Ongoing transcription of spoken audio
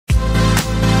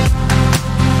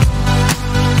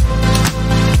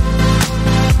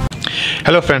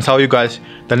Hello friends, how are you guys?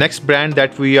 The next brand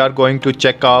that we are going to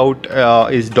check out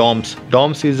is Doms.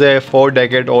 Doms is a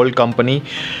 4-decade-old company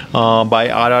by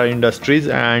RR Industries,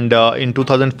 and in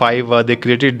 2005 they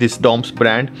created this Doms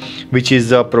brand, which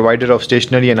is a provider of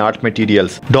stationery and art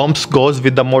materials. Doms goes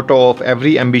with the motto of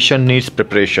every ambition needs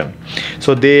preparation.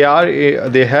 So they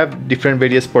have different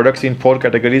various products in 4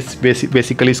 categories,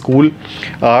 basically school,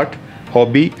 art,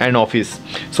 hobby and office.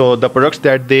 So the products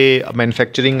that they are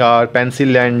manufacturing are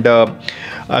pencil and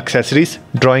accessories,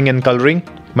 drawing and coloring,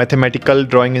 mathematical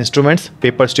drawing instruments,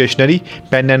 paper stationery,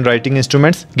 pen and writing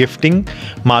instruments, gifting,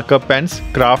 marker pens,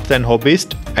 crafts and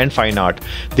hobbyist, and fine art.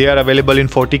 They are available in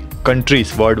 40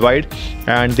 countries worldwide,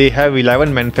 and they have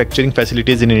 11 manufacturing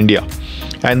facilities in India.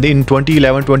 And in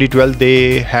 2011-2012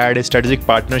 they had a strategic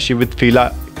partnership with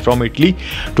Fila from Italy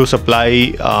to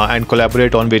supply and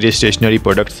collaborate on various stationery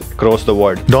products across the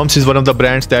world. Doms is one of the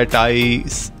brands that I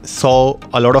saw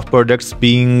a lot of products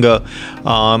being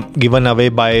given away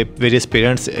by various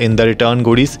parents in the return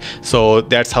goodies. So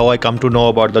that's how I come to know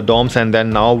about the Doms, and then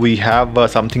now we have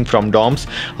something from Doms,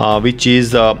 which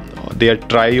is their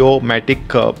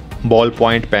Trio-Matic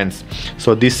ballpoint pens.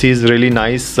 So this is really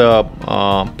nice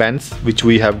pens which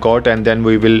we have got, and then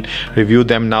we will review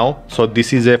them now. So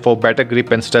this is for better grip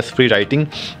and stress-free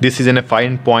writing. This is in a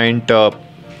fine point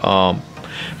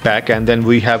pack, and then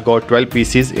we have got 12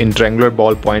 pieces in triangular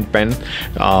ballpoint pen,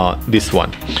 this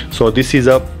one. So this is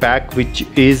a pack which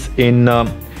is in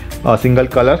a single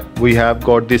color. We have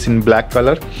got this in black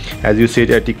color. As you see,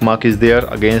 a tick mark is there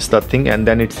against the thing, and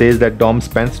then it says that Doms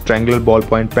pens, triangular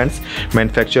ballpoint pens,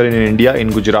 manufactured in India,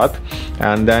 in Gujarat.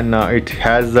 And then it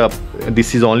has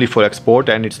this is only for export,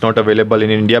 and it's not available in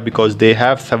India because they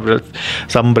have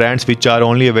some brands which are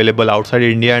only available outside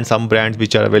India, and some brands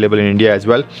which are available in India as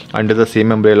well under the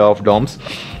same umbrella of Doms.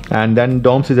 And then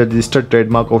Doms is a registered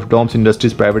trademark of Doms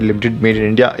Industries Private Limited, made in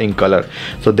India, in color.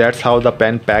 So that's how the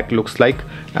pen pack looks like,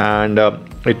 and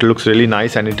it looks really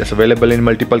nice, and it is available in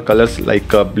multiple colors like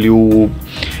blue,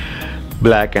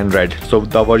 black and red. So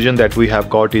the version that we have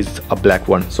got is a black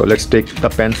one. So let's take the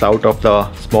pens out of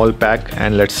the small pack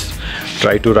and let's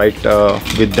try to write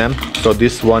with them. So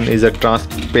this one is a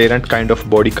transparent kind of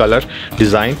body color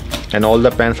design, and all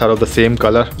the pens are of the same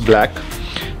color, black.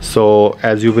 So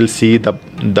as you will see, the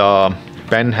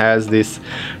pen has this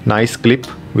nice clip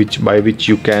by which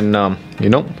you can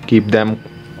keep them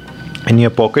in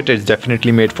your pocket. It's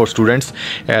definitely made for students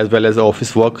as well as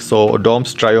office work. So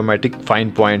Doms Trio-Matic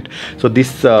Fine Point. So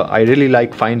this I really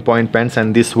like fine point pens,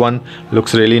 and this one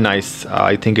looks really nice.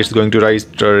 I think it's going to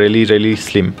write really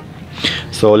slim.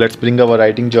 So let's bring our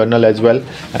writing journal as well,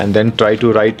 and then try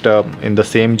to write in the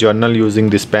same journal using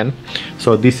this pen.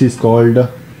 So this is called,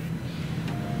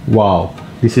 wow,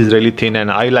 this is really thin, and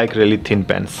I like really thin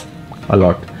pens a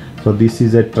lot. So this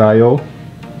is a Trio-Matic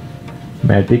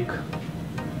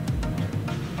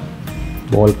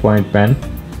ballpoint pen,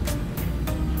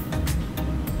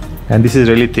 and this is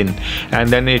really thin, and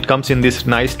then it comes in this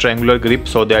nice triangular grip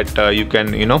so that you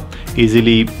can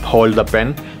easily hold the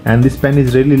pen. And this pen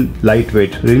is really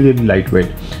lightweight, really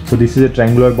lightweight. So this is a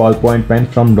triangular ballpoint pen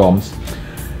from Doms.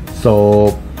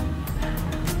 So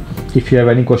if you have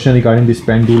any question regarding this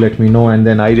pen, do let me know. And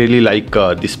then I really like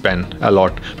this pen a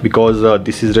lot because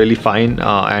this is really fine,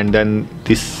 and then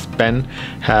this pen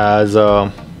has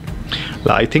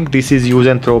I think this is use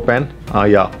and throw pen,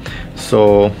 yeah.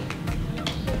 So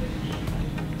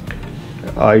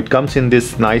it comes in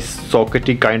this nice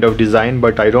sockety kind of design,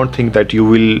 but I don't think that you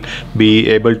will be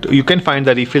able to, you can find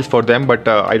the refills for them, but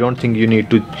I don't think you need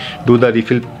to do the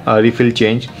refill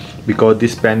change, because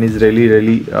this pen is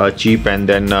really cheap, and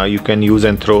then you can use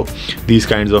and throw these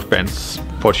kinds of pens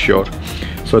for sure.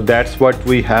 So that's what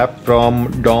we have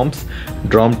from Doms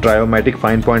Trio-Matic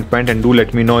Fine Point pen, and do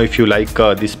let me know if you like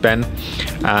this pen,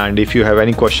 and if you have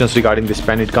any questions regarding this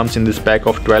pen. It comes in this pack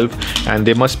of 12, and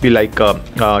they must be like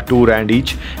 2 rand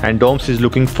each. And Doms is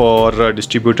looking for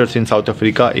distributors in South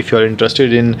Africa. If you're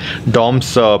interested in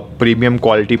Doms premium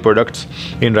quality products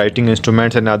in writing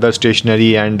instruments and other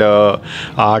stationery and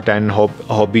art and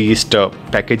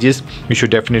hobbyist packages, you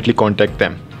should definitely contact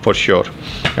them for sure.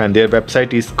 And their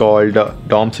website is called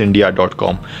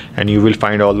domsindia.com, and you will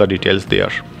find all the details there.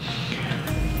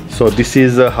 So this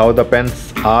is how the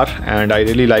pens are, and I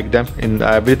really like them. In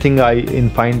everything in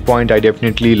fine point I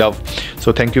definitely love.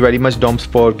 So thank you very much Doms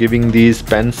for giving these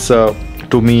pens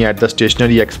to me at the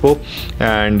Stationery Expo,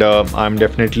 and I'm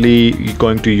definitely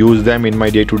going to use them in my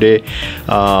day-to-day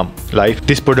life.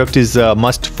 This product is a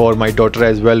must for my daughter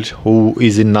as well, who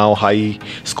is in now high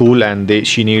school, and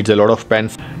she needs a lot of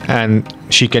pens, and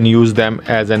she can use them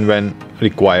as and when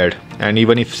required. And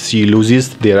even if she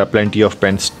loses, there are plenty of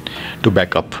pens to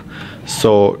back up.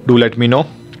 So do let me know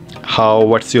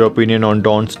what's your opinion on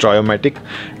Doms Trio-Matic.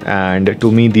 And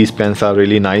to me these pens are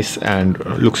really nice and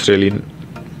looks really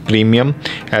premium,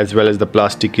 as well as the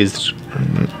plastic is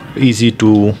easy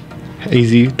to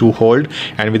hold,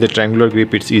 and with the triangular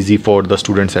grip it's easy for the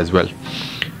students as well.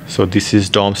 So this is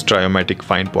Doms Trio-Matic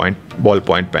Fine Point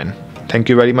ballpoint pen. Thank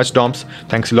you very much, Doms.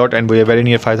 Thanks a lot, and we are very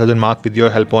near 5,000 mark. With your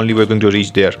help only we're going to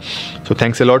reach there. So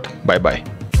thanks a lot. Bye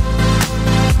bye.